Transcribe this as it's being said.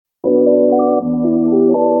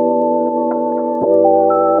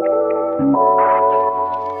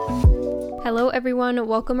everyone.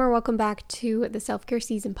 Welcome back to the Self-Care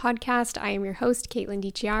Season podcast. I am your host, Caitlin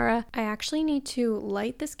DiChiara. I actually need to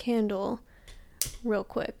light this candle real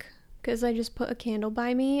quick because I just put a candle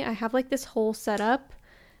by me. I have like this whole setup.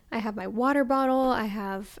 I have my water bottle. I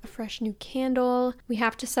have a fresh new candle. We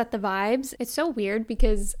have to set the vibes. It's so weird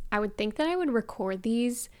because I would think that I would record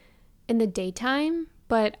these in the daytime,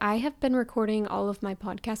 but I have been recording all of my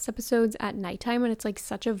podcast episodes at nighttime, and it's like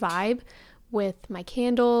such a vibe with my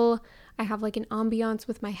candle. I have like an ambiance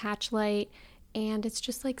with my hatch light, and it's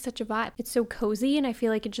just like such a vibe. It's so cozy, and I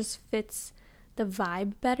feel like it just fits the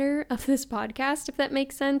vibe better of this podcast, if that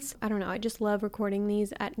makes sense. I don't know, I just love recording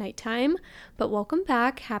these at nighttime. But welcome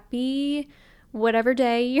back. Happy whatever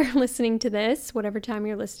day you're listening to this, whatever time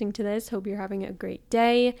you're listening to this. Hope you're having a great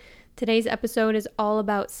day. Today's episode is all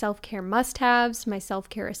about self-care must-haves, my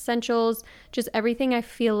self-care essentials, just everything I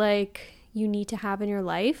feel like you need to have in your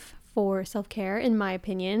life for self-care, in my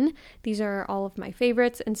opinion. These are all of my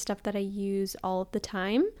favorites and stuff that I use all of the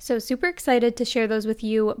time. So super excited to share those with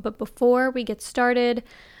you. But before we get started,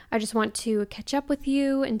 I just want to catch up with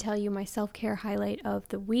you and tell you my self-care highlight of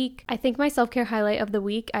the week. I think my self-care highlight of the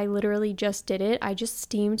week, I literally just did it. I just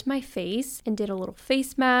steamed my face and did a little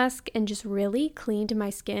face mask and just really cleaned my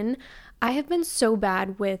skin. I have been so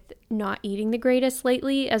bad with not eating the greatest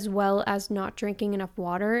lately, as well as not drinking enough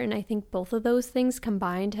water, and I think both of those things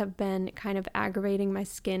combined have been kind of aggravating my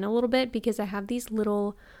skin a little bit because I have these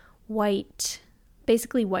little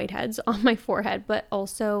basically whiteheads on my forehead, but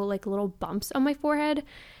also like little bumps on my forehead.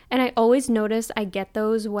 And I always notice I get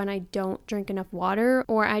those when I don't drink enough water,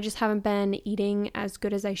 or I just haven't been eating as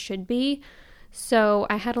good as I should be. So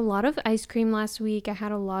I had a lot of ice cream last week. I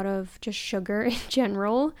had a lot of just sugar in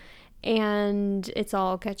general, and it's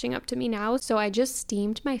all catching up to me now. So I just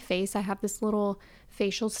steamed my face. I have this little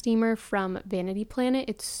facial steamer from Vanity Planet.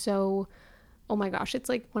 It's so, oh my gosh, it's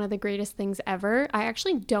like one of the greatest things ever. I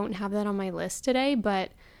actually don't have that on my list today, but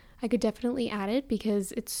I could definitely add it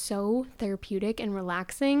because it's so therapeutic and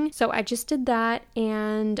relaxing. So I just did that.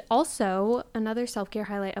 And also another self-care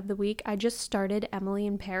highlight of the week, I just started Emily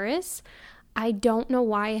in Paris. I don't know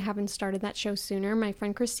why I haven't started that show sooner. My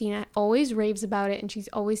friend Christina always raves about it, and she's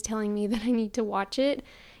always telling me that I need to watch it.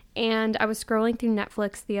 And I was scrolling through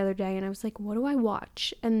Netflix the other day, and I was like, what do I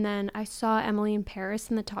watch? And then I saw Emily in Paris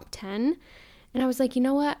in the top 10, and I was like, you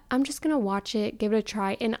know what? I'm just gonna watch it, give it a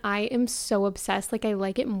try. And I am so obsessed. Like, I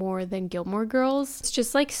like it more than Gilmore Girls. It's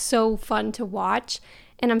just like so fun to watch,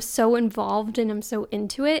 and I'm so involved and I'm so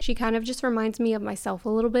into it. She kind of just reminds me of myself a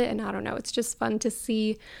little bit, and I don't know, it's just fun to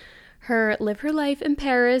see her live her life in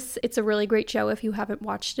Paris. It's a really great show if you haven't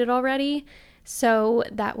watched it already. So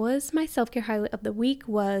that was my self-care highlight of the week,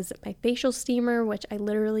 was my facial steamer, which I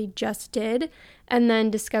literally just did, and then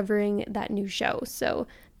discovering that new show. So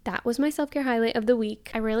that was my self-care highlight of the week.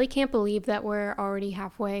 I really can't believe that we're already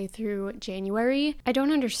halfway through January. I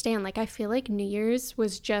don't understand. Like, I feel like New Year's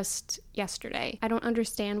was just yesterday. I don't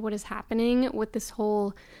understand what is happening with this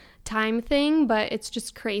whole time thing, but it's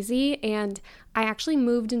just crazy. And I actually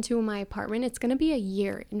moved into my apartment. It's gonna be a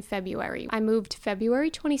year in February. I moved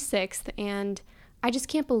February 26th, and I just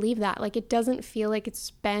can't believe that. Like, it doesn't feel like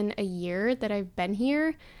it's been a year that I've been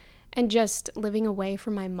here and just living away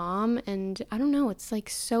from my mom. And I don't know, it's like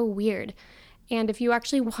so weird. And if you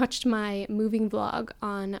actually watched my moving vlog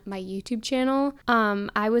on my YouTube channel,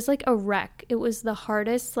 I was like a wreck. It was the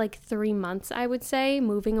hardest like 3 months, I would say,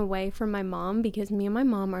 moving away from my mom, because me and my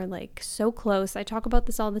mom are like so close. I talk about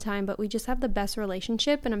this all the time, but we just have the best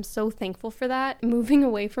relationship, and I'm so thankful for that. Moving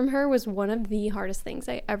away from her was one of the hardest things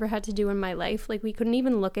I ever had to do in my life. Like, we couldn't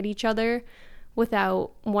even look at each other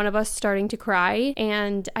without one of us starting to cry.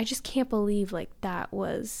 And I just can't believe like that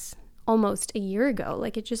was almost a year ago.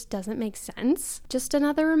 Like, it just doesn't make sense. Just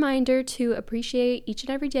another reminder to appreciate each and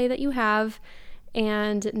every day that you have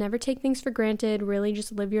and never take things for granted. Really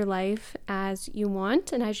just live your life as you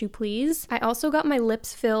want and as you please. I also got my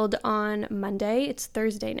lips filled on Monday. It's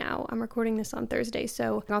Thursday now. I'm recording this on Thursday.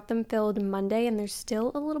 So I got them filled Monday, and they're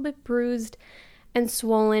still a little bit bruised and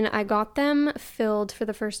swollen. I got them filled for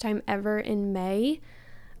the first time ever in May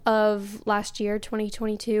of last year,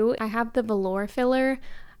 2022. I have the velour filler.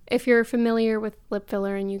 If you're familiar with lip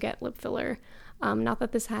filler and you get lip filler, not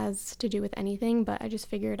that this has to do with anything, but I just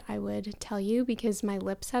figured I would tell you because my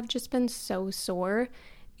lips have just been so sore,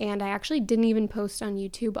 and I actually didn't even post on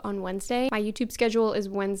YouTube on Wednesday. My YouTube schedule is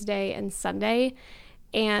Wednesday and Sunday,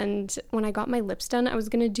 and when I got my lips done, I was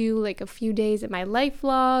gonna do like a few days in my life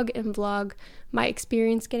vlog and vlog my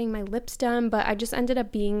experience getting my lips done, but I just ended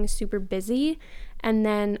up being super busy, And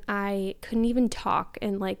then I couldn't even talk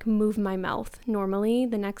and like move my mouth normally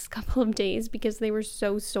the next couple of days because they were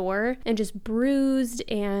so sore and just bruised,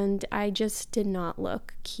 and I just did not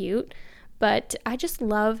look cute. But I just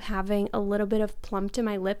love having a little bit of plump to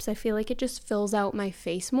my lips. I feel like it just fills out my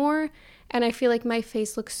face more, and I feel like my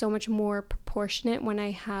face looks so much more proportionate when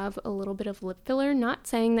I have a little bit of lip filler. Not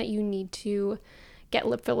saying that you need to get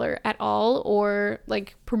lip filler at all or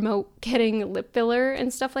like promote getting lip filler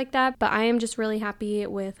and stuff like that, but I am just really happy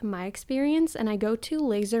with my experience. And I go to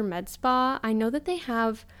Laser Med Spa. I know that they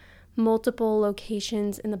have multiple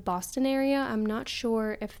locations in the Boston area. I'm not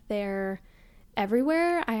sure if they're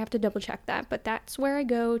everywhere. I have to double check that, but that's where I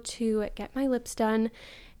go to get my lips done.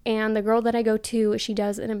 And the girl that I go to, she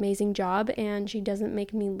does an amazing job, and she doesn't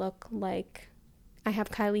make me look like I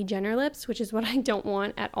have Kylie Jenner lips, which is what I don't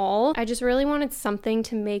want at all. I just really wanted something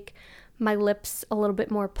to make my lips a little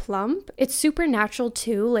bit more plump. It's super natural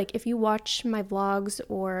too. Like if you watch my vlogs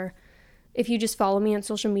or if you just follow me on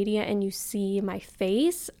social media and you see my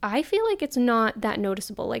face, I feel like it's not that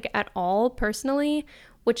noticeable, like at all personally,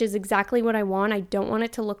 which is exactly what I want. I don't want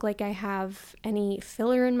it to look like I have any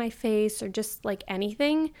filler in my face or just like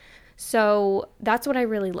anything. So that's what I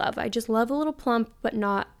really love. I just love a little plump, but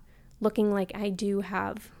not looking like I do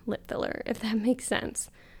have lip filler, if that makes sense.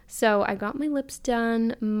 So I got my lips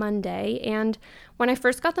done Monday, and when I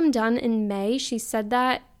first got them done in May, she said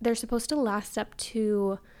that they're supposed to last up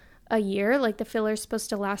to a year, like the filler's supposed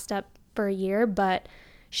to last up for a year, but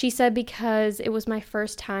she said because it was my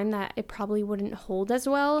first time that it probably wouldn't hold as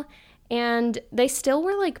well, and they still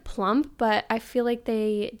were like plump, but I feel like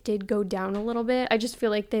they did go down a little bit. I just feel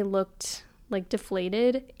like they looked like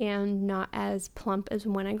deflated and not as plump as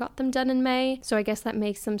when I got them done in May. So I guess that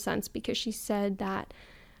makes some sense because she said that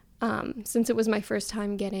since it was my first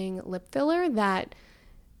time getting lip filler, that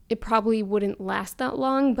it probably wouldn't last that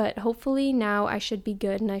long, but hopefully now I should be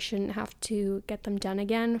good and I shouldn't have to get them done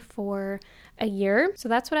again for a year. So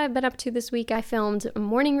that's what I've been up to this week. I filmed a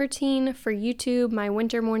morning routine for YouTube, my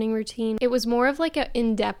winter morning routine. It was more of like an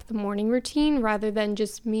in-depth morning routine rather than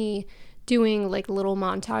just me doing like little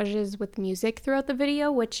montages with music throughout the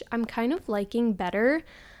video, which I'm kind of liking better.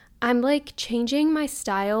 I'm like changing my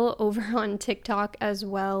style over on TikTok as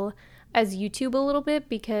well as YouTube a little bit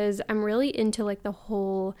because I'm really into like the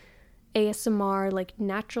whole ASMR, like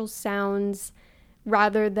natural sounds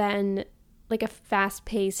rather than like a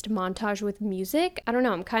fast-paced montage with music. I don't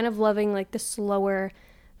know, I'm kind of loving like the slower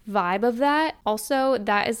vibe of that. Also,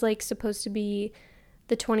 that is like supposed to be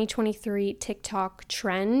the 2023 TikTok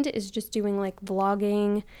trend, is just doing like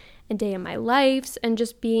vlogging and day in my lives and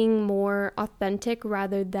just being more authentic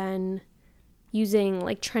rather than using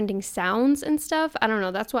like trending sounds and stuff. I don't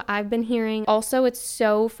know, that's what I've been hearing. Also, it's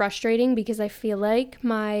so frustrating because I feel like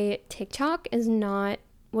my TikTok is not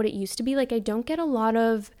what it used to be. Like I don't get a lot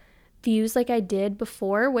of views like I did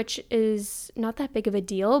before, which is not that big of a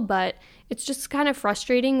deal, but it's just kind of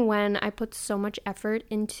frustrating when I put so much effort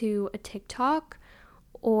into a TikTok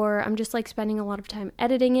or I'm just like spending a lot of time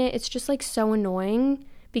editing it. It's just like so annoying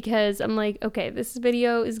because I'm like, okay, this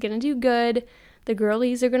video is gonna do good. The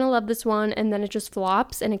girlies are gonna love this one, and then it just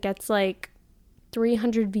flops and it gets like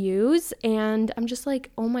 300 views, and I'm just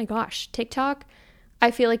like, oh my gosh, TikTok,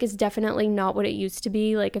 I feel like is definitely not what it used to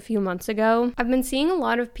be like a few months ago. I've been seeing a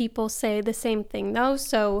lot of people say the same thing though,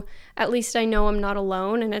 so at least I know I'm not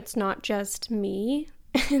alone and it's not just me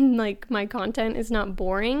and like my content is not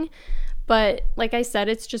boring. But like I said,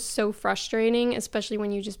 it's just so frustrating, especially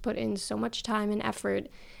when you just put in so much time and effort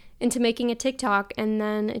into making a TikTok and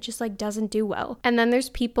then it just like doesn't do well. And then there's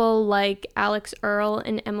people like Alex Earl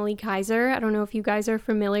and Emily Kaiser. I don't know if you guys are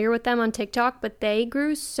familiar with them on TikTok, but they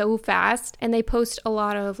grew so fast and they post a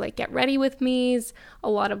lot of like get ready with me's, a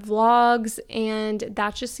lot of vlogs, and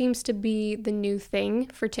that just seems to be the new thing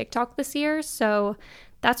for TikTok this year. So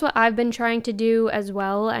that's what I've been trying to do as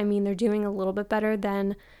well. I mean, they're doing a little bit better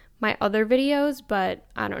than my other videos, but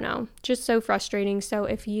I don't know, just so frustrating. So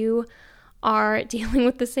if you are dealing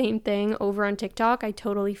with the same thing over on TikTok, I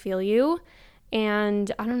totally feel you.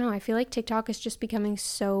 And I don't know, I feel like TikTok is just becoming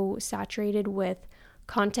so saturated with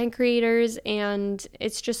content creators and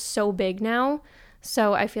it's just so big now.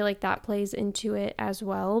 So I feel like that plays into it as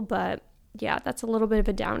well. But yeah, that's a little bit of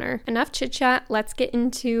a downer. Enough chit chat. Let's get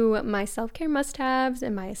into my self-care must-haves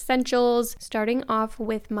and my essentials, starting off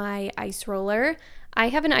with my ice roller. I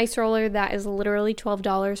have an ice roller that is literally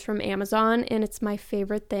 $12 from Amazon, and it's my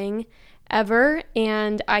favorite thing ever,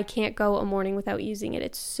 and I can't go a morning without using it.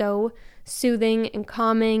 It's so soothing and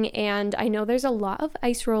calming, and I know there's a lot of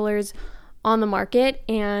ice rollers on the market,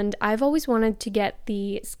 and I've always wanted to get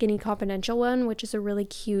the Skinny Confidential one, which is a really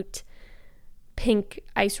cute pink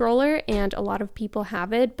ice roller, and a lot of people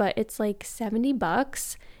have it, but it's like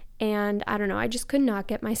 $70. And I don't know, I just could not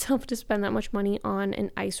get myself to spend that much money on an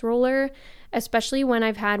ice roller, especially when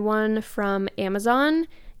I've had one from Amazon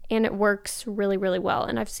and it works really, really well.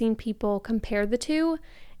 And I've seen people compare the two,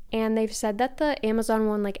 and they've said that the Amazon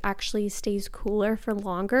one like actually stays cooler for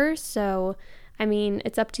longer. So, I mean,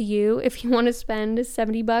 it's up to you if you want to spend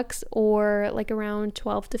 $70 or like around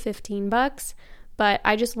 $12 to $15. But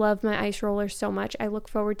I just love my ice roller so much. I look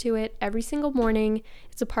forward to it every single morning.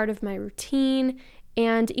 It's a part of my routine.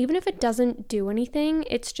 And even if it doesn't do anything,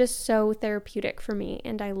 it's just so therapeutic for me,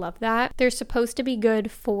 and I love that. They're supposed to be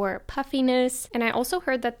good for puffiness, and I also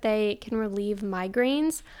heard that they can relieve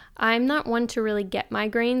migraines. I'm not one to really get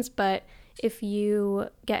migraines, but if you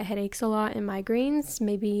get headaches a lot and migraines,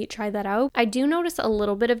 maybe try that out. I do notice a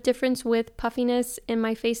little bit of difference with puffiness in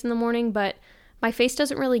my face in the morning, but my face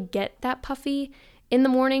doesn't really get that puffy in the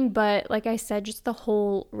morning. But like I said, just the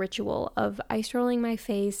whole ritual of ice rolling my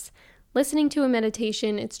face, listening to a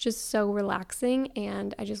meditation, it's just so relaxing,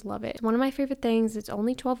 and I just love it. It's one of my favorite things. It's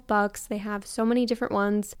only $12. They have so many different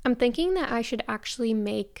ones. I'm thinking that I should actually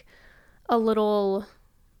make a little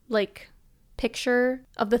like picture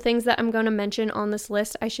of the things that I'm going to mention on this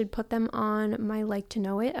list. I should put them on my Like to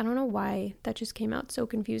Know It. I don't know why that just came out so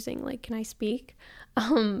confusing. Like, can I speak?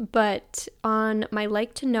 But on my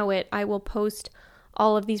Like to Know It, I will post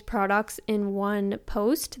all of these products in one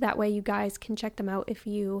post. That way you guys can check them out if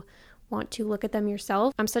you want to look at them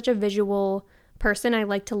yourself. I'm such a visual person. I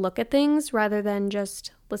like to look at things rather than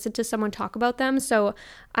just listen to someone talk about them. So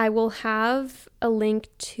I will have a link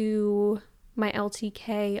to my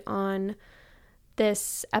LTK on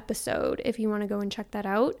this episode if you want to go and check that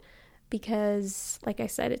out, because like I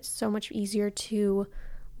said, it's so much easier to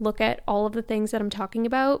look at all of the things that I'm talking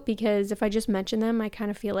about, because if I just mention them, I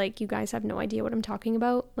kind of feel like you guys have no idea what I'm talking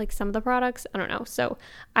about, like some of the products, I don't know. So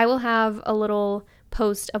I will have a little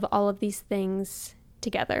post of all of these things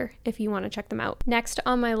together if you want to check them out. Next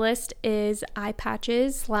on my list is eye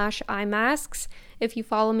patches / eye masks. If you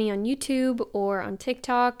follow me on YouTube or on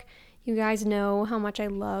TikTok, you guys know how much I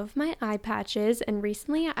love my eye patches, and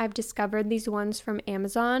recently I've discovered these ones from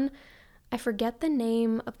Amazon. I forget the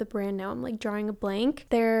name of the brand now. I'm like drawing a blank.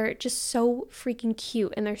 They're just so freaking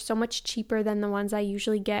cute, and they're so much cheaper than the ones I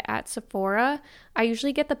usually get at Sephora. I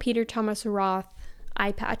usually get the Peter Thomas Roth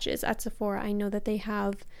eye patches at Sephora. I know that they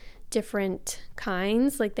have different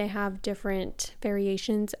kinds, like they have different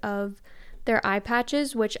variations of their eye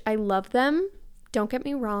patches, which I love them. Don't get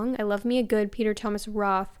me wrong. I love me a good Peter Thomas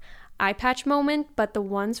Roth eye patch moment, but the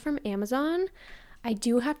ones from Amazon, I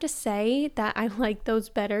do have to say that I like those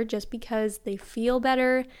better just because they feel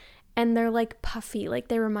better and they're like puffy. Like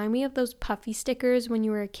they remind me of those puffy stickers when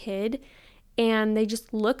you were a kid, and they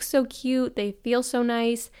just look so cute. They feel so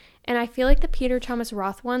nice. And I feel like the Peter Thomas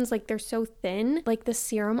Roth ones, like they're so thin, like the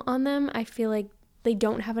serum on them, I feel like they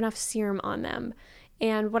don't have enough serum on them.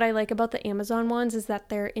 And what I like about the Amazon ones is that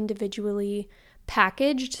they're individually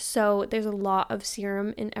packaged, so there's a lot of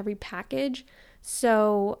serum in every package.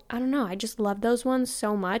 So I don't know, I just love those ones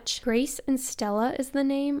so much. Grace and Stella is the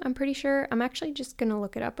name, I'm pretty sure. I'm actually just gonna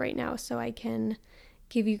look it up right now so I can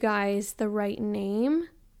give you guys the right name,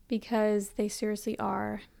 because they seriously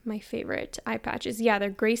are my favorite eye patches. Yeah, they're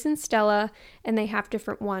Grace and Stella, and they have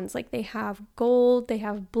different ones. Like they have gold, they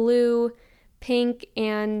have blue, pink,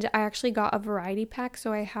 and I actually got a variety pack,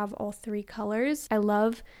 so I have all three colors. I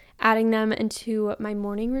love adding them into my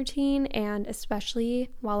morning routine, and especially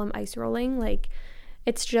while I'm ice rolling. Like,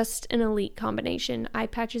 it's just an elite combination. Eye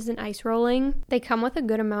patches and ice rolling. They come with a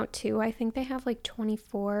good amount too. I think they have like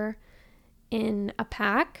 24 in a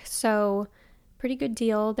pack, so pretty good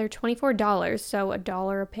deal. They're $24, so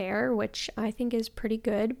 $1 a pair, which I think is pretty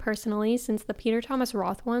good personally, since the Peter Thomas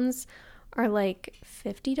Roth ones are like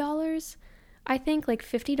 $50. I think like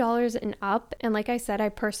 $50 and up. And like I said, I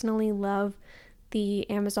personally love the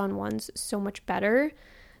Amazon ones so much better.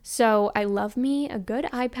 So I love me a good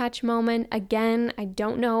eye patch moment. Again, I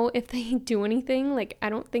don't know if they do anything. Like, I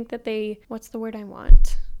don't think that they, what's the word I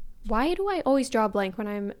want? Why do I always draw a blank when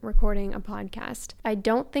I'm recording a podcast? I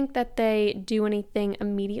don't think that they do anything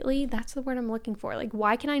immediately. That's the word I'm looking for. Like,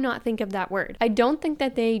 why can I not think of that word? I don't think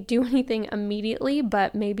that they do anything immediately,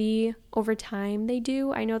 but maybe over time they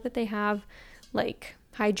do. I know that they have like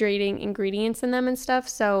hydrating ingredients in them and stuff,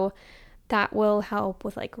 so that will help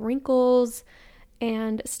with like wrinkles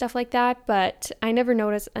and stuff like that, but I never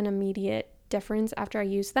notice an immediate difference after I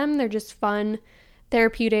use them. They're just fun,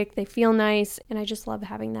 therapeutic, they feel nice, and I just love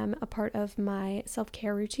having them a part of my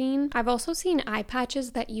self-care routine. I've also seen eye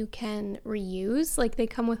patches that you can reuse, like they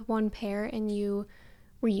come with one pair and you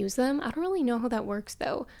reuse them. I don't really know how that works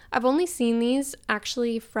though. I've only seen these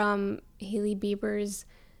actually from Hailey Bieber's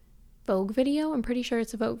Vogue video. I'm pretty sure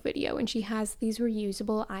it's a Vogue video, and she has these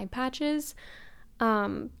reusable eye patches.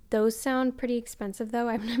 Those sound pretty expensive though.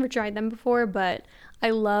 I've never tried them before, but I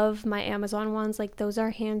love my Amazon ones. Like, those are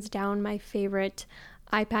hands down my favorite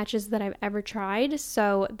eye patches that I've ever tried.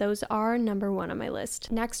 So those are number one on my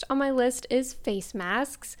list. Next on my list is face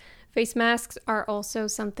masks. Face masks are also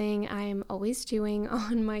something I'm always doing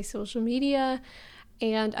on my social media,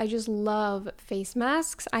 and I just love face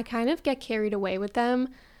masks. I kind of get carried away with them,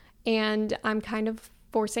 and I'm kind of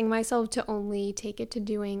forcing myself to only take it to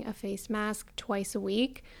doing a face mask twice a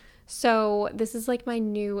week. So this is like my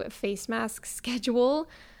new face mask schedule.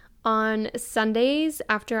 On Sundays,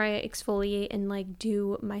 after I exfoliate and like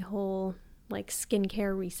do my whole like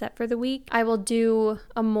skincare reset for the week, I will do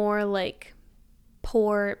a more like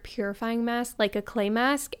pore purifying mask, like a clay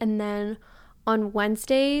mask. And then on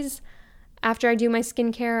Wednesdays, after I do my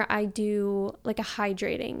skincare, I do like a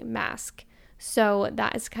hydrating mask. So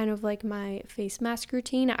that is kind of like my face mask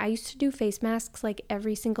routine. I used to do face masks like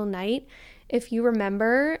every single night. If you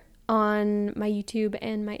remember, on my YouTube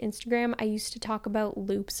and my Instagram, I used to talk about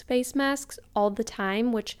Loop's face masks all the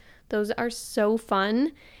time, which those are so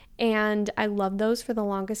fun. And I loved those for the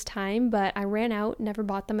longest time, but I ran out, never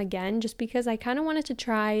bought them again, just because I kind of wanted to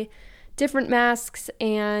try different masks,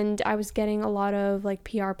 and I was getting a lot of like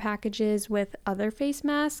PR packages with other face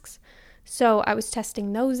masks. So I was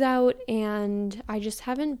testing those out, and I just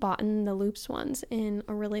haven't bought the Loops ones in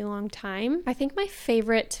a really long time. I think my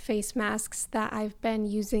favorite face masks that I've been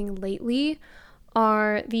using lately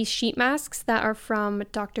are these sheet masks that are from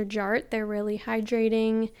Dr. Jart. They're really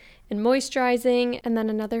hydrating and moisturizing. And then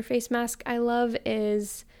another face mask I love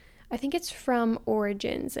is, I think it's from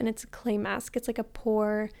Origins, and it's a clay mask. It's like a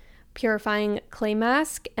pore purifying clay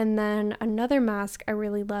mask. And then another mask I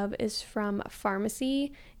really love is from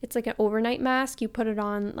Pharmacy. It's like an overnight mask. You put it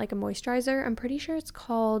on like a moisturizer. I'm pretty sure it's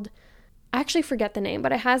called, I actually forget the name,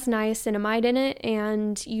 but it has niacinamide in it,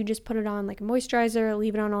 and you just put it on like a moisturizer,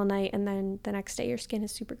 leave it on all night, and then the next day your skin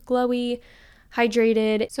is super glowy,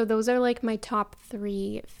 hydrated. So those are like my top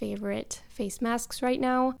 3 favorite face masks right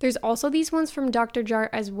now. There's also these ones from Dr.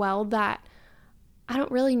 Jart as well that I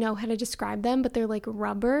don't really know how to describe them, but they're like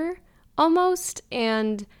rubber almost,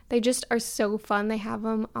 and they just are so fun. They have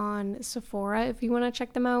them on Sephora if you want to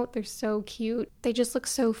check them out. They're so cute. They just look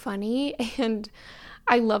so funny, and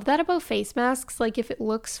I love that about face masks. Like, if it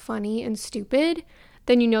looks funny and stupid,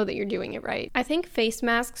 then you know that you're doing it right. I think face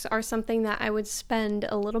masks are something that I would spend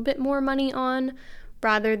a little bit more money on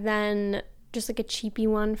rather than just like a cheapy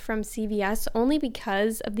one from CVS, only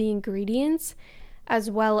because of the ingredients as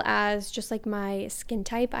well as just like my skin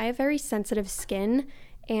type. I have very sensitive skin,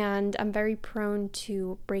 and I'm very prone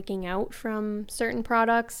to breaking out from certain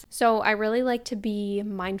products. So I really like to be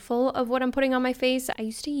mindful of what I'm putting on my face. I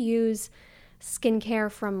used to use skincare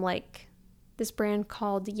from like this brand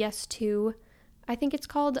called Yes2, I think it's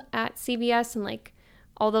called, at CVS and like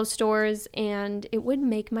all those stores, and it would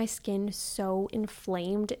make my skin so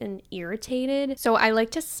inflamed and irritated. So I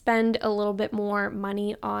like to spend a little bit more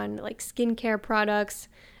money on like skincare products,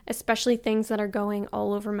 especially things that are going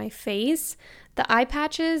all over my face. The eye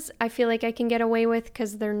patches, I feel like I can get away with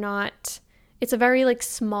because they're not, it's a very like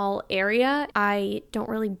small area. I don't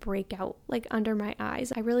really break out like under my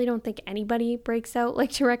eyes. I really don't think anybody breaks out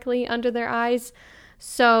like directly under their eyes.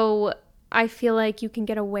 So I feel like you can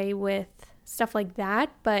get away with stuff like that,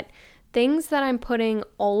 but things that I'm putting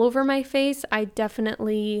all over my face, I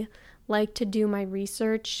definitely like to do my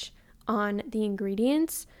research on the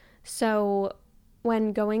ingredients. So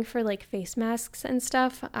when going for like face masks and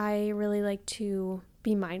stuff, I really like to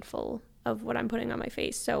be mindful of what I'm putting on my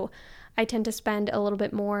face. So I tend to spend a little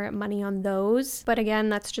bit more money on those. But again,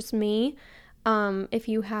 that's just me. If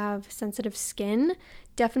you have sensitive skin,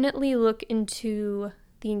 definitely look into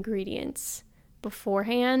the ingredients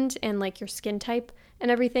beforehand and like your skin type and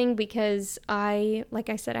everything, because like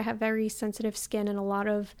I said, I have very sensitive skin, and a lot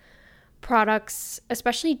of products,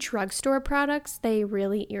 especially drugstore products, they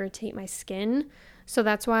really irritate my skin. So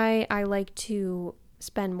that's why I like to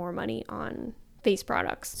spend more money on face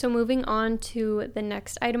products. So moving on to the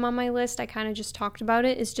next item on my list, I kind of just talked about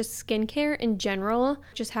it, is just skincare in general.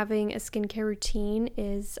 Just having a skincare routine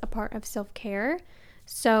is a part of self-care.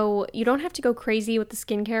 So you don't have to go crazy with the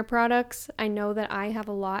skincare products. I know that I have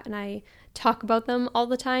a lot and I talk about them all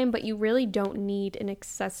the time, but you really don't need an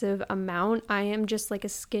excessive amount. I am just like a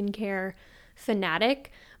skincare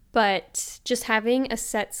fanatic, But just having a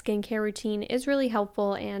set skincare routine is really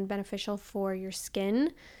helpful and beneficial for your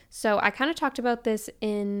skin. So I kind of talked about this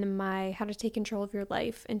in my How to Take Control of Your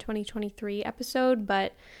Life in 2023 episode,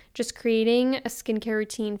 but just creating a skincare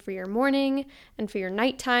routine for your morning and for your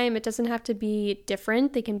nighttime. It doesn't have to be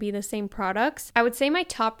different. They can be the same products. I would say my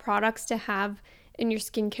top products to have in your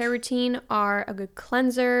skincare routine are a good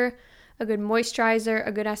cleanser, a good moisturizer,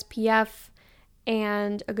 a good SPF,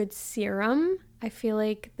 and a good serum. I feel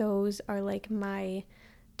like those are like my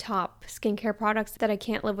top skincare products that I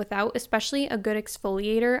can't live without, especially a good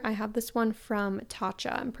exfoliator. I have this one from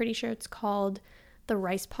Tatcha. I'm pretty sure it's called the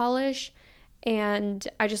Rice Polish, and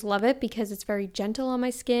I just love it because it's very gentle on my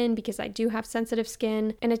skin because I do have sensitive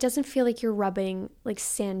skin, and it doesn't feel like you're rubbing like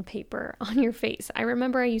sandpaper on your face. I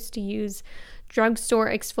remember I used to use drugstore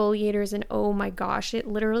exfoliators, and oh my gosh, it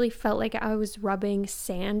literally felt like I was rubbing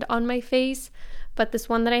sand on my face. But this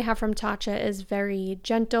one that I have from Tatcha is very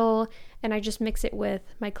gentle, and I just mix it with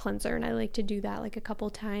my cleanser, and I like to do that like a couple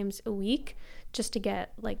times a week just to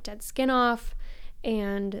get like dead skin off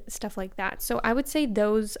and stuff like that. So I would say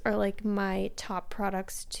those are like my top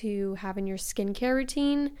products to have in your skincare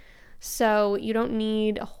routine. So you don't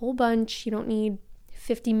need a whole bunch. You don't need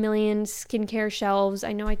 50 million skincare shelves.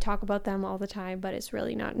 I know I talk about them all the time, but it's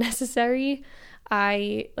really not necessary.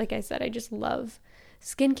 Like I said, I just love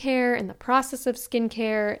skincare and the process of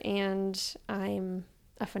skincare, and I'm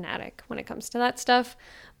a fanatic when it comes to that stuff.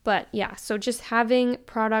 But yeah, so just having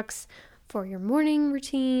products for your morning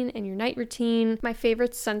routine and your night routine. My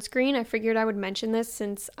favorite sunscreen, I figured I would mention this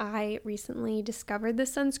since I recently discovered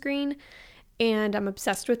this sunscreen and I'm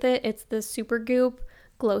obsessed with it. It's the Supergoop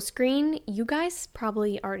Glow Screen. You guys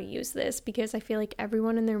probably already use this because I feel like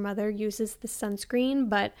everyone and their mother uses the sunscreen,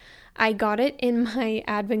 but I got it in my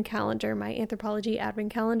advent calendar, my Anthropologie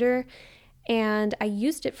advent calendar, and I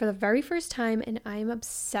used it for the very first time and I'm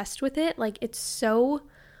obsessed with it. Like, it's so,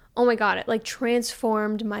 oh my god, it like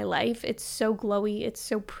transformed my life. It's so glowy, it's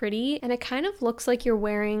so pretty, and it kind of looks like you're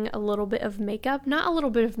wearing a little bit of makeup. Not a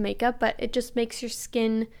little bit of makeup, but it just makes your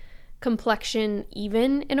skin complexion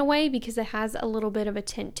even in a way because it has a little bit of a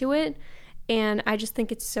tint to it, and I just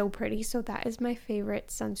think it's so pretty. So that is my favorite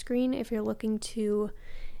sunscreen. If you're looking to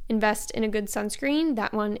invest in a good sunscreen,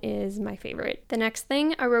 that one is my favorite. The next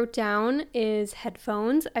thing I wrote down is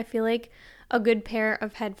headphones. I feel like a good pair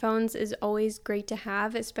of headphones is always great to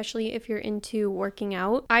have, especially if you're into working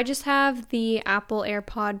out. I just have the Apple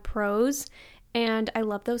AirPod Pros, and I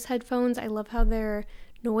love those headphones. I love how they're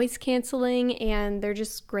noise canceling, and they're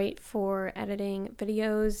just great for editing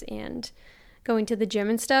videos and going to the gym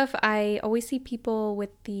and stuff. I always see people with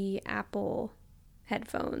the Apple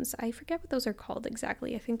headphones. I forget what those are called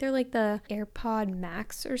exactly. I think they're like the AirPod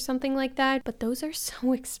Max or something like that, but those are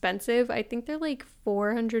so expensive. I think they're like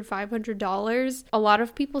 $400, $500. A lot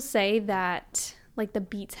of people say that like the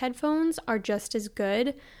Beats headphones are just as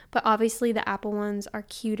good, but obviously the Apple ones are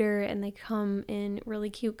cuter and they come in really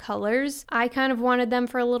cute colors. I kind of wanted them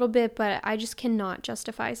for a little bit, but I just cannot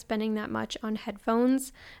justify spending that much on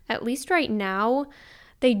headphones, at least right now.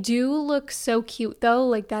 They do look so cute though.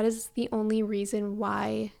 Like, that is the only reason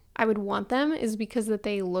why I would want them, is because that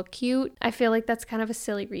they look cute. I feel like that's kind of a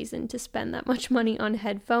silly reason to spend that much money on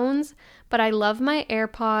headphones, but I love my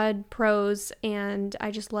AirPod Pros, and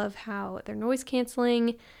I just love how they're noise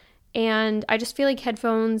canceling, and I just feel like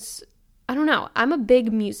headphones, I don't know, I'm a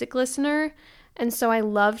big music listener, and so I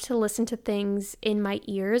love to listen to things in my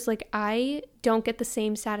ears. Like, I don't get the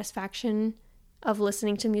same satisfaction of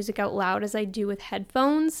listening to music out loud as I do with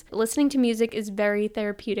headphones. Listening to music is very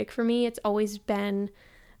therapeutic for me. It's always been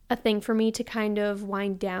a thing for me to kind of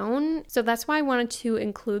wind down. So that's why I wanted to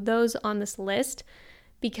include those on this list,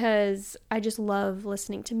 because I just love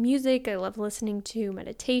listening to music. I love listening to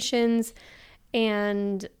meditations,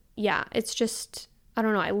 and yeah, it's just, I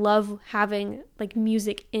don't know, I love having like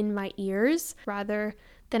music in my ears rather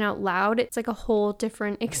than out loud. It's like a whole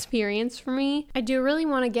different experience for me. I do really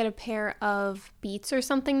want to get a pair of Beats or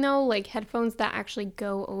something though, like headphones that actually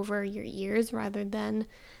go over your ears rather than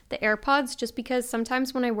the AirPods, just because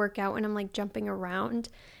sometimes when I work out and I'm like jumping around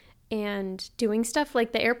and doing stuff,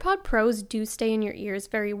 like the AirPod Pros do stay in your ears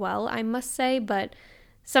very well, I must say, but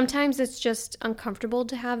sometimes it's just uncomfortable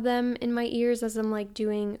to have them in my ears as I'm like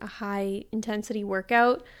doing a high intensity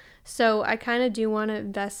workout. So I kind of do want to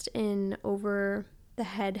invest in over the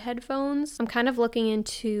head headphones. I'm kind of looking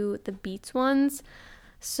into the Beats ones,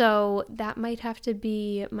 so that might have to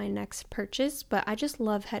be my next purchase, but I just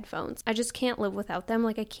love headphones. I just can't live without them.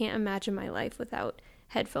 Like, I can't imagine my life without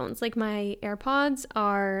headphones. Like, my AirPods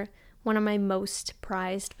are one of my most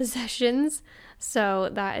prized possessions. So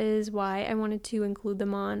that is why I wanted to include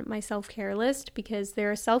them on my self-care list, because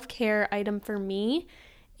they're a self-care item for me,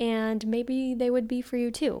 and maybe they would be for you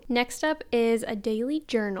too. Next up is a daily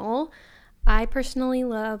journal. I personally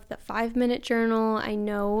love the 5-minute journal. I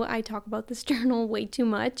know I talk about this journal way too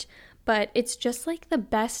much, but it's just like the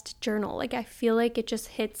best journal. Like, I feel like it just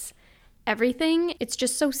hits everything. It's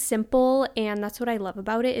just so simple, and that's what I love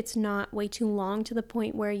about it. It's not way too long to the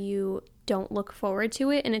point where you don't look forward to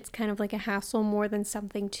it, and it's kind of like a hassle more than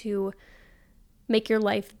something to make your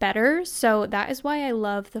life better. So that is why I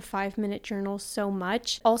love the 5-minute journal so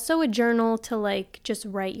much. Also a journal to like just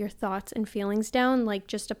write your thoughts and feelings down, like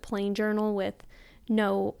just a plain journal with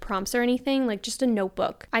no prompts or anything, like just a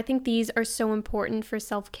notebook. I think these are so important for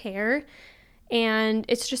self-care, and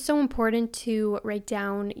it's just so important to write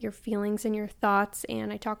down your feelings and your thoughts,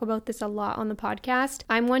 and I talk about this a lot on the podcast.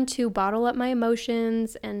 I'm one to bottle up my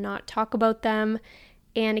emotions and not talk about them,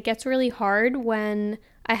 and it gets really hard when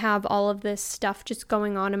I have all of this stuff just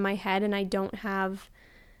going on in my head and I don't have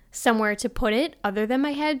somewhere to put it other than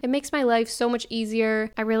my head. It makes my life so much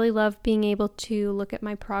easier. I really love being able to look at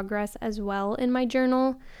my progress as well in my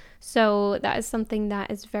journal. So that is something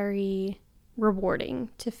that is very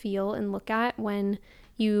rewarding to feel and look at when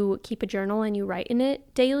you keep a journal and you write in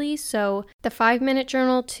it daily. So the 5-minute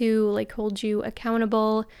journal to like hold you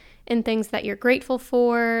accountable in things that you're grateful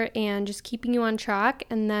for and just keeping you on track,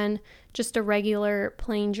 and then just a regular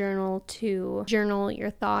plain journal to journal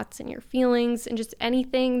your thoughts and your feelings and just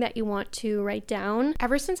anything that you want to write down.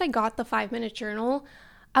 Ever since I got the 5-minute journal,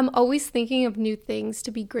 I'm always thinking of new things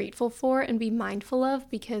to be grateful for and be mindful of,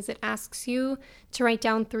 because it asks you to write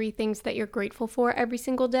down 3 things that you're grateful for every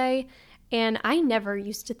single day. And I never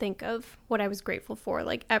used to think of what I was grateful for,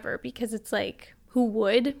 like, ever, because it's like, who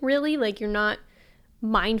would really? Like, you're not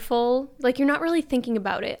mindful, like you're not really thinking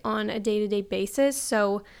about it on a day-to-day basis.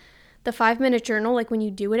 So the 5-minute journal, like when you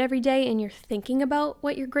do it every day and you're thinking about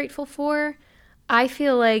what you're grateful for, I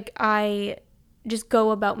feel like I just go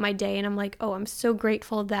about my day and I'm like, oh, I'm so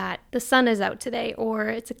grateful that the sun is out today, or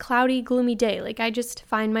it's a cloudy, gloomy day. Like, I just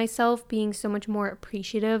find myself being so much more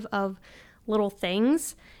appreciative of little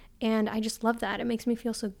things, and I just love that. It makes me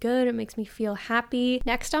feel so good. It makes me feel happy.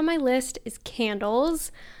 Next on my list is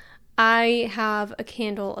candles. I have a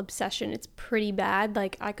candle obsession. It's pretty bad.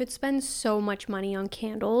 Like, I could spend so much money on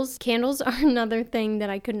candles. Candles are another thing that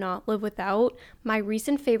I could not live without. My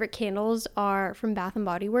recent favorite candles are from Bath &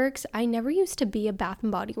 Body Works. I never used to be a Bath &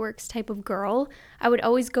 Body Works type of girl. I would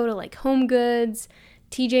always go to like Home Goods,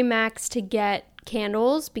 TJ Maxx to get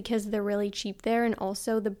candles because they're really cheap there, and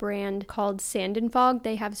also the brand called Sand and Fog.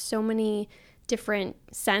 They have so many different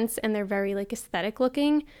scents and they're very like aesthetic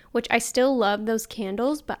looking, which I still love those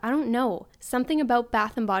candles, but I don't know, something about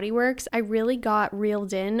Bath & Body Works, I really got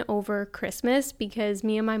reeled in over Christmas because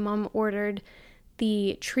me and my mom ordered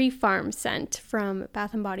the Tree Farm scent from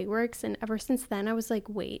Bath & Body Works, and ever since then I was like,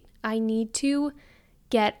 wait, I need to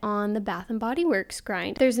get on the Bath & Body Works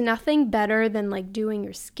grind. There's nothing better than like doing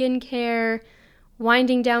your skincare,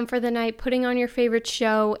 winding down for the night, putting on your favorite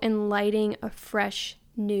show, and lighting a fresh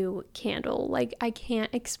new candle. Like, I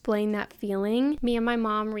can't explain that feeling. Me and my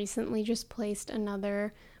mom recently just placed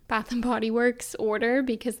another Bath & Body Works order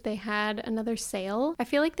because they had another sale. I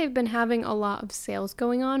feel like they've been having a lot of sales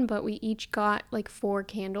going on, but we each got like 4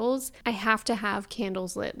 candles. I have to have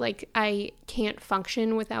candles lit. Like, I can't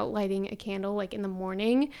function without lighting a candle like in the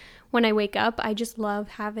morning when I wake up. I just love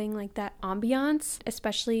having like that ambiance,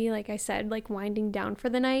 especially like I said, like winding down for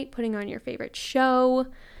the night, putting on your favorite show,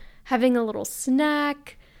 having a little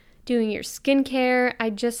snack, doing your skincare.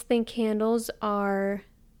 I just think candles are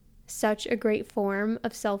such a great form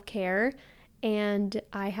of self-care, and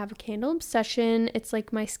I have a candle obsession. It's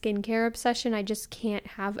like my skincare obsession. I just can't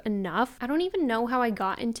have enough. I don't even know how I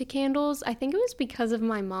got into candles. I think it was because of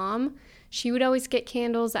my mom. She would always get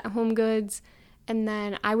candles at Home Goods, and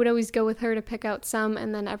then I would always go with her to pick out some,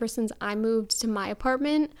 and then ever since I moved to my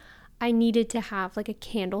apartment, I needed to have like a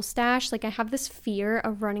candle stash. Like, I have this fear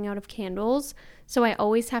of running out of candles, so I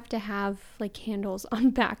always have to have like candles on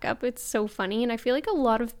backup. It's so funny, and I feel like a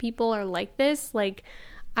lot of people are like this. Like,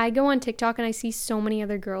 I go on TikTok and I see so many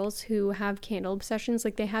other girls who have candle obsessions.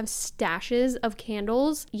 Like, they have stashes of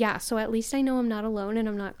candles. Yeah, so at least I know I'm not alone and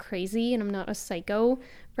I'm not crazy and I'm not a psycho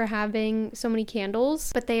for having so many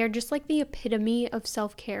candles. But they are just like the epitome of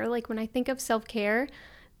self-care. Like, when I think of self-care,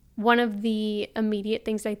 one of the immediate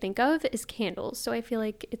things I think of is candles. So I feel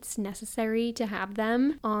like it's necessary to have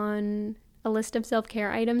them on a list of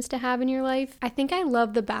self-care items to have in your life. I think I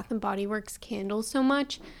love the Bath & Body Works candles so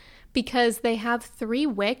much because they have 3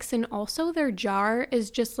 wicks, and also their jar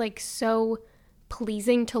is just like so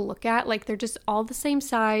pleasing to look at. Like they're just all the same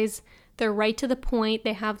size. They're right to the point.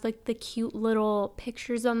 They have like the cute little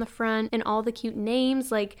pictures on the front and all the cute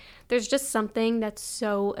names. Like there's just something that's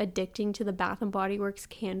so addicting to the Bath and Body Works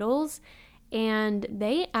candles. And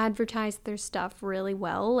they advertise their stuff really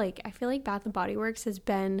well. Like I feel like Bath and Body Works has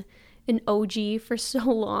been an OG for so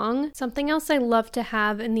long. Something else I love to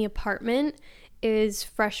have in the apartment is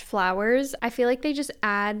fresh flowers. I feel like they just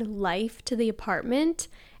add life to the apartment,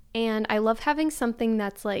 and I love having something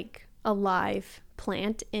that's like a live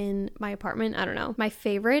plant in my apartment. I don't know. My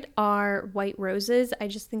favorite are white roses. I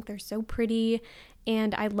just think they're so pretty,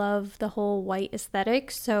 and I love the whole white aesthetic,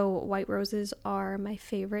 so white roses are my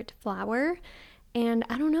favorite flower. And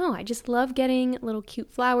I don't know, I just love getting little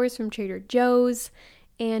cute flowers from Trader Joe's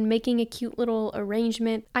and making a cute little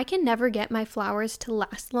arrangement. I can never get my flowers to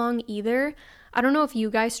last long either. I don't know if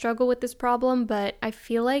you guys struggle with this problem, but I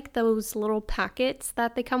feel like those little packets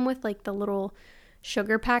that they come with, like the little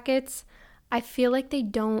sugar packets, I feel like they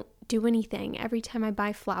don't do anything every time I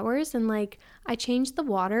buy flowers. And like I change the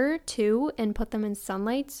water too and put them in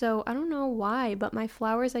sunlight, so I don't know why, but my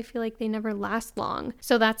flowers, I feel like they never last long.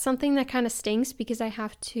 So that's something that kind of stinks because I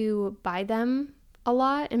have to buy them a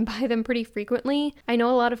lot and buy them pretty frequently. I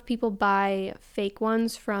know a lot of people buy fake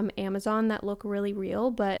ones from Amazon that look really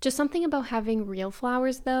real, but just something about having real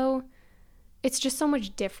flowers though, it's just so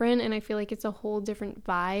much different, and I feel like it's a whole different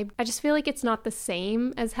vibe. I just feel like it's not the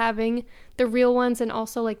same as having the real ones, and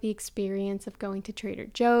also like the experience of going to Trader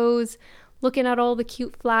Joe's, looking at all the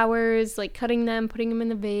cute flowers, like cutting them, putting them in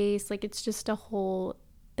the vase, like it's just a whole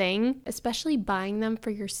thing, especially buying them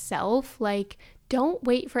for yourself. Like don't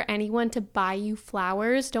wait for anyone to buy you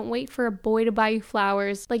flowers. Don't wait for a boy to buy you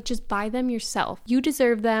flowers. Like just buy them yourself. You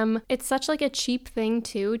deserve them. It's such like a cheap thing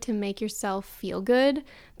too to make yourself feel good.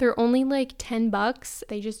 They're only like $10.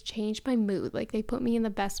 They just change my mood. Like they put me in the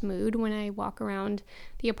best mood when I walk around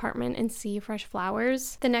the apartment and see fresh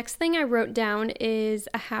flowers. The next thing I wrote down is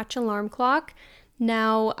a Hatch alarm clock.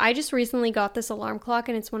 Now, I just recently got this alarm clock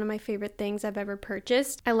and it's one of my favorite things I've ever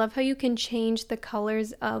purchased. I love how you can change the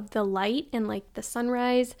colors of the light and like the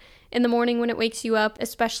sunrise in the morning when it wakes you up,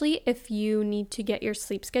 especially if you need to get your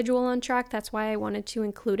sleep schedule on track. That's why I wanted to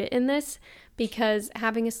include it in this, because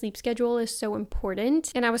having a sleep schedule is so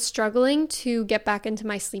important. And I was struggling to get back into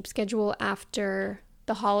my sleep schedule after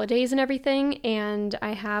the holidays and everything, and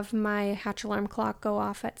I have my Hatch alarm clock go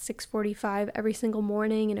off at 6:45 every single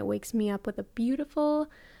morning, and it wakes me up with a beautiful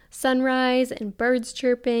sunrise and birds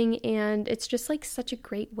chirping, and it's just like such a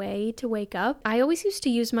great way to wake up. I always used to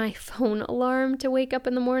use my phone alarm to wake up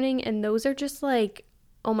in the morning, and those are just like,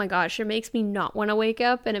 oh my gosh, it makes me not want to wake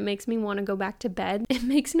up, and it makes me want to go back to bed. It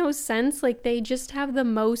makes no sense. Like they just have the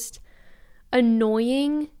most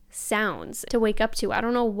annoying sounds to wake up to. I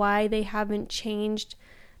don't know why they haven't changed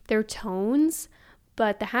their tones,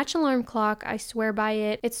 but the Hatch alarm clock, I swear by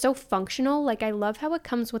it. It's so functional. Like I love how it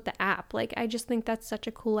comes with the app. Like I just think that's such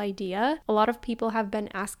a cool idea. A lot of people have been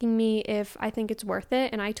asking me if I think it's worth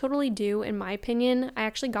it, and I totally do, in my opinion. I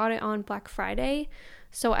actually got it on Black Friday,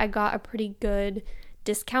 so I got a pretty good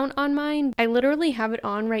discount on mine. I literally have it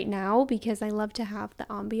on right now because I love to have the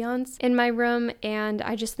ambiance in my room, and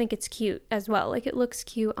I just think it's cute as well. Like it looks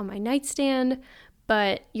cute on my nightstand,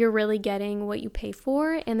 but you're really getting what you pay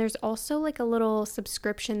for. And there's also like a little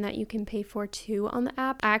subscription that you can pay for too on the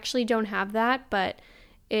app. I actually don't have that, but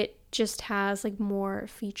it just has like more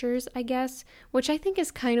features, I guess, which I think is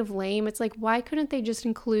kind of lame. It's like, why couldn't they just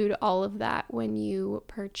include all of that when you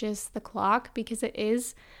purchase the clock? Because it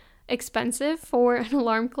is expensive for an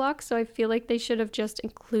alarm clock, so I feel like they should have just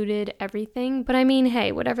included everything. But I mean,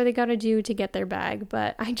 hey, whatever they gotta do to get their bag.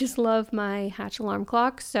 But I just love my Hatch alarm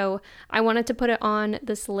clock, so I wanted to put it on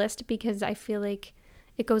this list because I feel like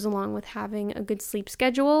it goes along with having a good sleep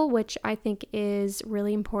schedule, which I think is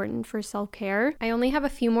really important for self-care. I only have a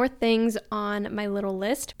few more things on my little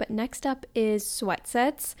list, but next up is sweat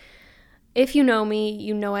sets. If you know me,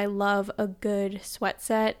 you know I love a good sweat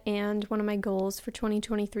set, and one of my goals for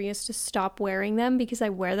 2023 is to stop wearing them because I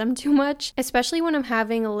wear them too much, especially when I'm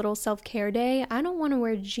having a little self-care day. I don't want to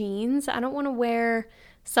wear jeans. I don't want to wear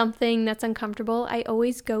something that's uncomfortable. I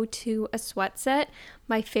always go to a sweat set.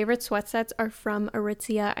 My favorite sweat sets are from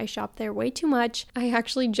Aritzia. I shop there way too much. I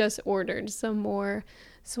actually just ordered some more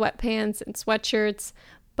sweatpants and sweatshirts,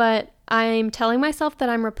 but I'm telling myself that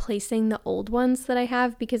I'm replacing the old ones that I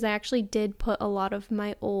have because I actually did put a lot of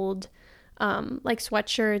my old like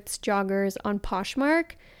sweatshirts, joggers on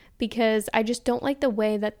Poshmark because I just don't like the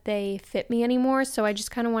way that they fit me anymore. So I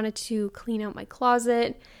just kind of wanted to clean out my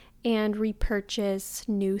closet and repurchase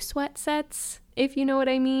new sweat sets, if you know what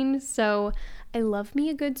I mean. So I love me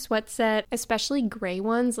a good sweat set, especially gray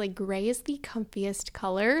ones. Like gray is the comfiest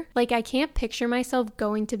color. Like I can't picture myself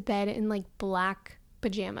going to bed in like black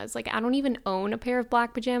pajamas. Like I don't even own a pair of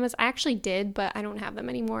black pajamas. I actually did, but I don't have them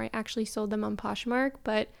anymore. I actually sold them on Poshmark,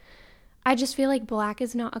 but I just feel like black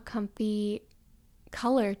is not a comfy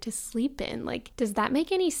color to sleep in. Like, does that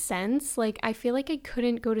make any sense? Like, I feel like I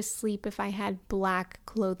couldn't go to sleep if I had black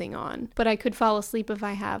clothing on, but I could fall asleep if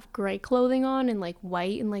I have gray clothing on and like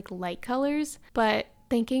white and like light colors. But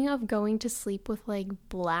thinking of going to sleep with like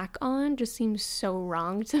black on just seems so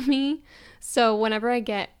wrong to me. So whenever I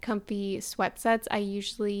get comfy sweat sets, I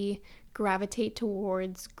usually gravitate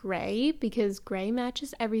towards gray because gray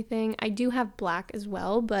matches everything. I do have black as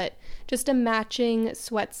well, but just a matching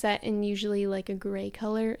sweat set and usually like a gray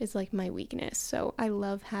color is like my weakness. So I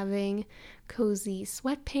love having cozy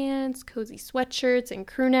sweatpants, cozy sweatshirts, and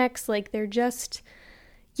crew necks. Like they're just,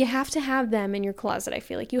 you have to have them in your closet. I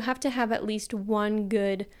feel like you have to have at least one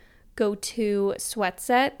good go-to sweat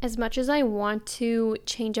set. As much as I want to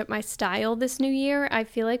change up my style this new year, I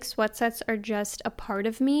feel like sweat sets are just a part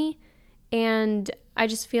of me. And I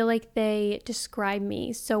just feel like they describe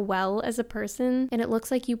me so well as a person. And it looks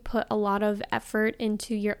like you put a lot of effort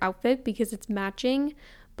into your outfit because it's matching,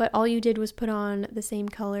 but all you did was put on the same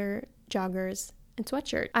color joggers and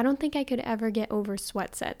sweatshirt. I don't think I could ever get over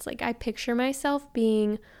sweat sets. Like I picture myself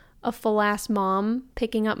being a full-ass mom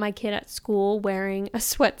picking up my kid at school wearing a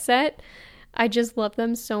sweat set. I just love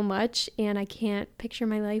them so much and I can't picture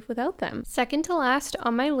my life without them. Second to last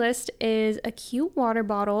on my list is a cute water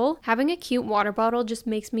bottle. Having a cute water bottle just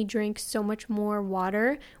makes me drink so much more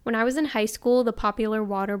water. When I was in high school, the popular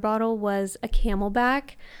water bottle was a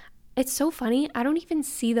Camelback. It's so funny, I don't even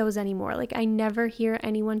see those anymore. Like I never hear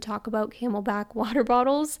anyone talk about Camelback water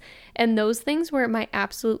bottles, and those things were my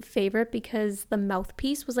absolute favorite because the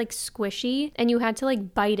mouthpiece was like squishy and you had to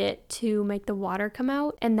like bite it to make the water come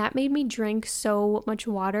out, and that made me drink so much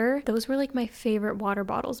water. Those were like my favorite water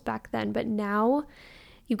bottles back then, but now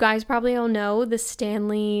you guys probably all know the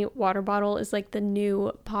Stanley water bottle is like the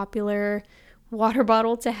new popular water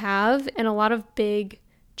bottle to have, and a lot of big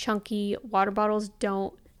chunky water bottles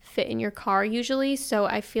don't fit in your car usually. So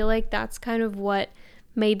I feel like that's kind of what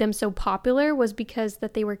made them so popular, was because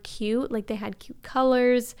that they were cute. Like they had cute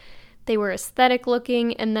colors, they were aesthetic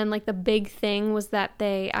looking, and then like the big thing was that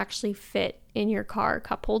they actually fit in your car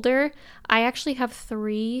cup holder. I actually have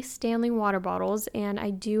 3 Stanley water bottles, and I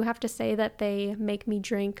do have to say that they make me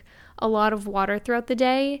drink a lot of water throughout the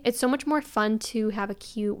day. It's so much more fun to have a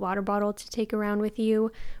cute water bottle to take around with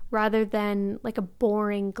you rather than like a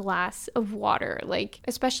boring glass of water. Like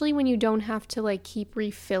especially when you don't have to like keep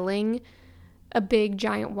refilling a big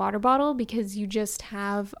giant water bottle because you just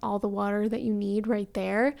have all the water that you need right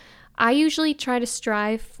there. I usually try to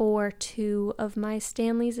strive for 2 of my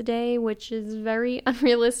Stanleys a day, which is very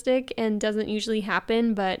unrealistic and doesn't usually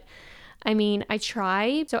happen, but I mean, I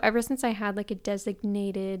try. So ever since I had like a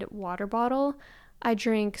designated water bottle, I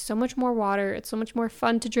drink so much more water. It's so much more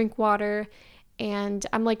fun to drink water. And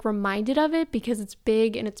I'm like reminded of it because it's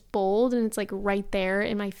big and it's bold and it's like right there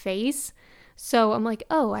in my face. So I'm like,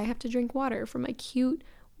 oh, I have to drink water from my cute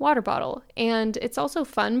water bottle. And it's also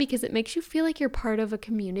fun because it makes you feel like you're part of a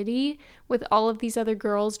community with all of these other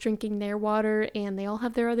girls drinking their water and they all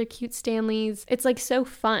have their other cute Stanleys. It's like so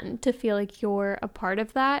fun to feel like you're a part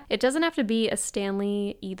of that. It doesn't have to be a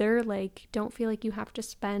Stanley either. Like, don't feel like you have to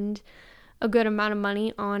spend a good amount of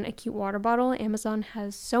money on a cute water bottle. Amazon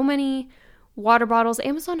has so many water bottles.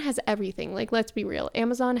 Amazon has everything. Like, let's be real.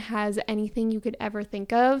 Amazon has anything you could ever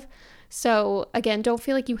think of. So again, don't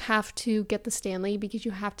feel like you have to get the Stanley because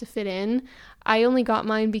you have to fit in. I only got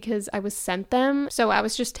mine because I was sent them. So I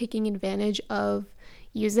was just taking advantage of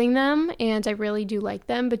using them, and I really do like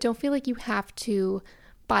them, but don't feel like you have to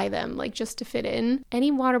buy them like just to fit in.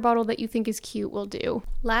 Any water bottle that you think is cute will do.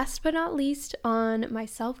 Last but not least on my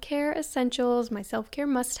self-care essentials, my self-care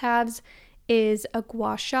must-haves, is a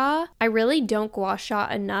gua sha. I really don't gua sha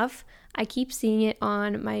enough. I keep seeing it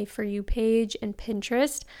on my For You page and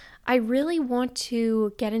Pinterest. I really want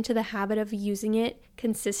to get into the habit of using it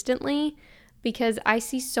consistently because I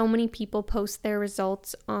see so many people post their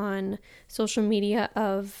results on social media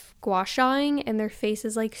of gua shaing and their face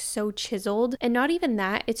is like so chiseled. And not even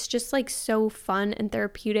that, it's just like so fun and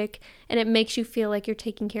therapeutic, and it makes you feel like you're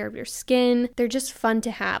taking care of your skin. They're just fun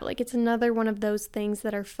to have. Like, it's another one of those things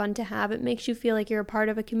that are fun to have. It makes you feel like you're a part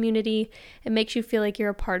of a community. It makes you feel like you're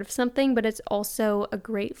a part of something, but it's also a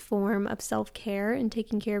great form of self-care and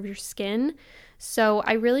taking care of your skin. So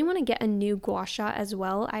I really want to get a new gua sha as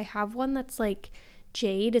well. I have one that's like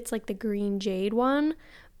jade. It's like the green jade one,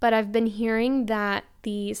 but I've been hearing that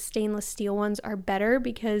the stainless steel ones are better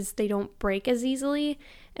because they don't break as easily,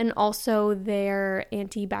 and also they're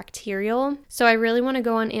antibacterial. So I really want to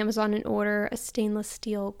go on Amazon and order a stainless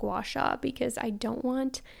steel gua sha because I don't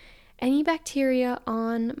want any bacteria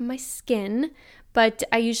on my skin. But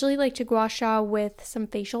I usually like to gua sha with some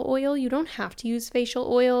facial oil. You don't have to use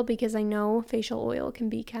facial oil because I know facial oil can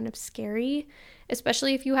be kind of scary,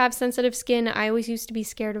 especially if you have sensitive skin. I always used to be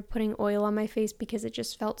scared of putting oil on my face because it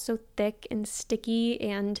just felt so thick and sticky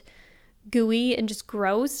and gooey and just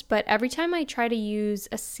gross. But every time I try to use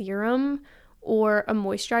a serum or a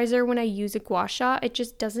moisturizer when I use a gua sha, it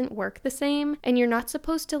just doesn't work the same. And you're not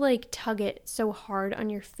supposed to like tug it so hard on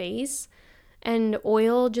your face. And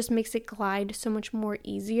oil just makes it glide so much more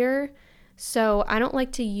easier. So I don't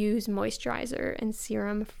like to use moisturizer and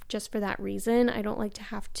serum just for that reason. I don't like to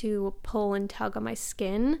have to pull and tug on my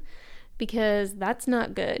skin because that's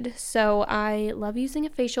not good. So I love using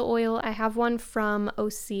a facial oil. I have one from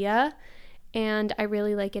Osea and I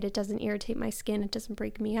really like it. It doesn't irritate my skin. It doesn't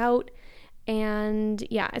break me out. And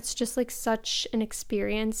yeah, it's just like such an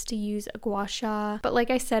experience to use a gua sha. But like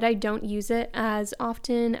I said, I don't use it as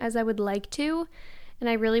often as I would like to. And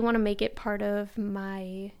I really want to make it part of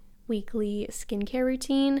my weekly skincare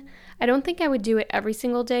routine. I don't think I would do it every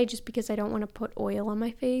single day just because I don't want to put oil on my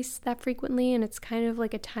face that frequently. And it's kind of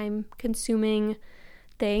like a time-consuming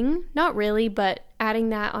thing. Not really, but adding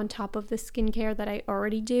that on top of the skincare that I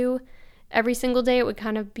already do every single day, it would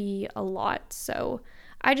kind of be a lot. So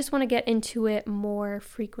I just want to get into it more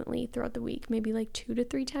frequently throughout the week, maybe like 2 to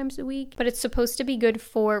 3 times a week. But it's supposed to be good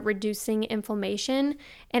for reducing inflammation.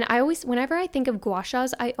 And whenever I think of gua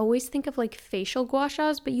shas, I always think of like facial gua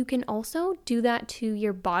shas, but you can also do that to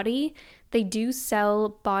your body. They do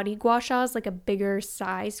sell body gua shas, like a bigger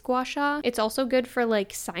size gua sha. It's also good for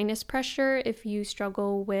like sinus pressure if you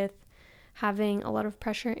struggle with having a lot of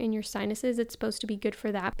pressure in your sinuses. It's supposed to be good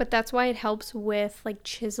for that. But that's why it helps with like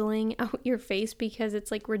chiseling out your face because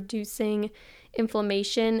it's like reducing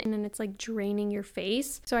inflammation and then it's like draining your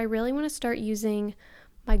face. So I really want to start using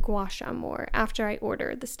my gua sha more after I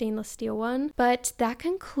order the stainless steel one. But that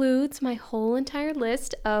concludes my whole entire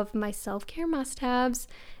list of my self-care must-haves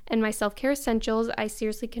and my self-care essentials. I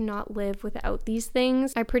seriously cannot live without these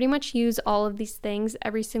things. I pretty much use all of these things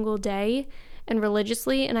every single day and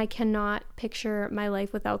religiously, and I cannot picture my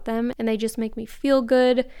life without them. And they just make me feel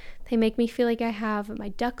good. They make me feel like I have my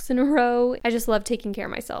ducks in a row. I just love taking care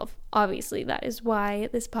of myself. Obviously, that is why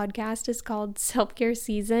this podcast is called Self-Care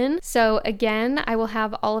Season. So again, I will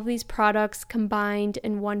have all of these products combined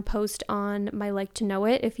in one post on my Like to Know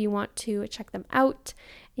It if you want to check them out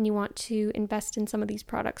and you want to invest in some of these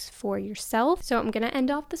products for yourself. So I'm going to end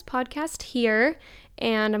off this podcast here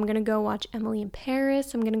and I'm going to go watch Emily in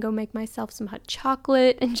Paris. I'm going to go make myself some hot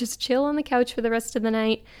chocolate and just chill on the couch for the rest of the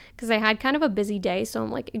night because I had kind of a busy day, so I'm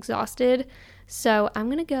like exhausted. So I'm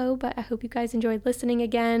going to go, but I hope you guys enjoyed listening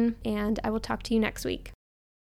again and I will talk to you next week.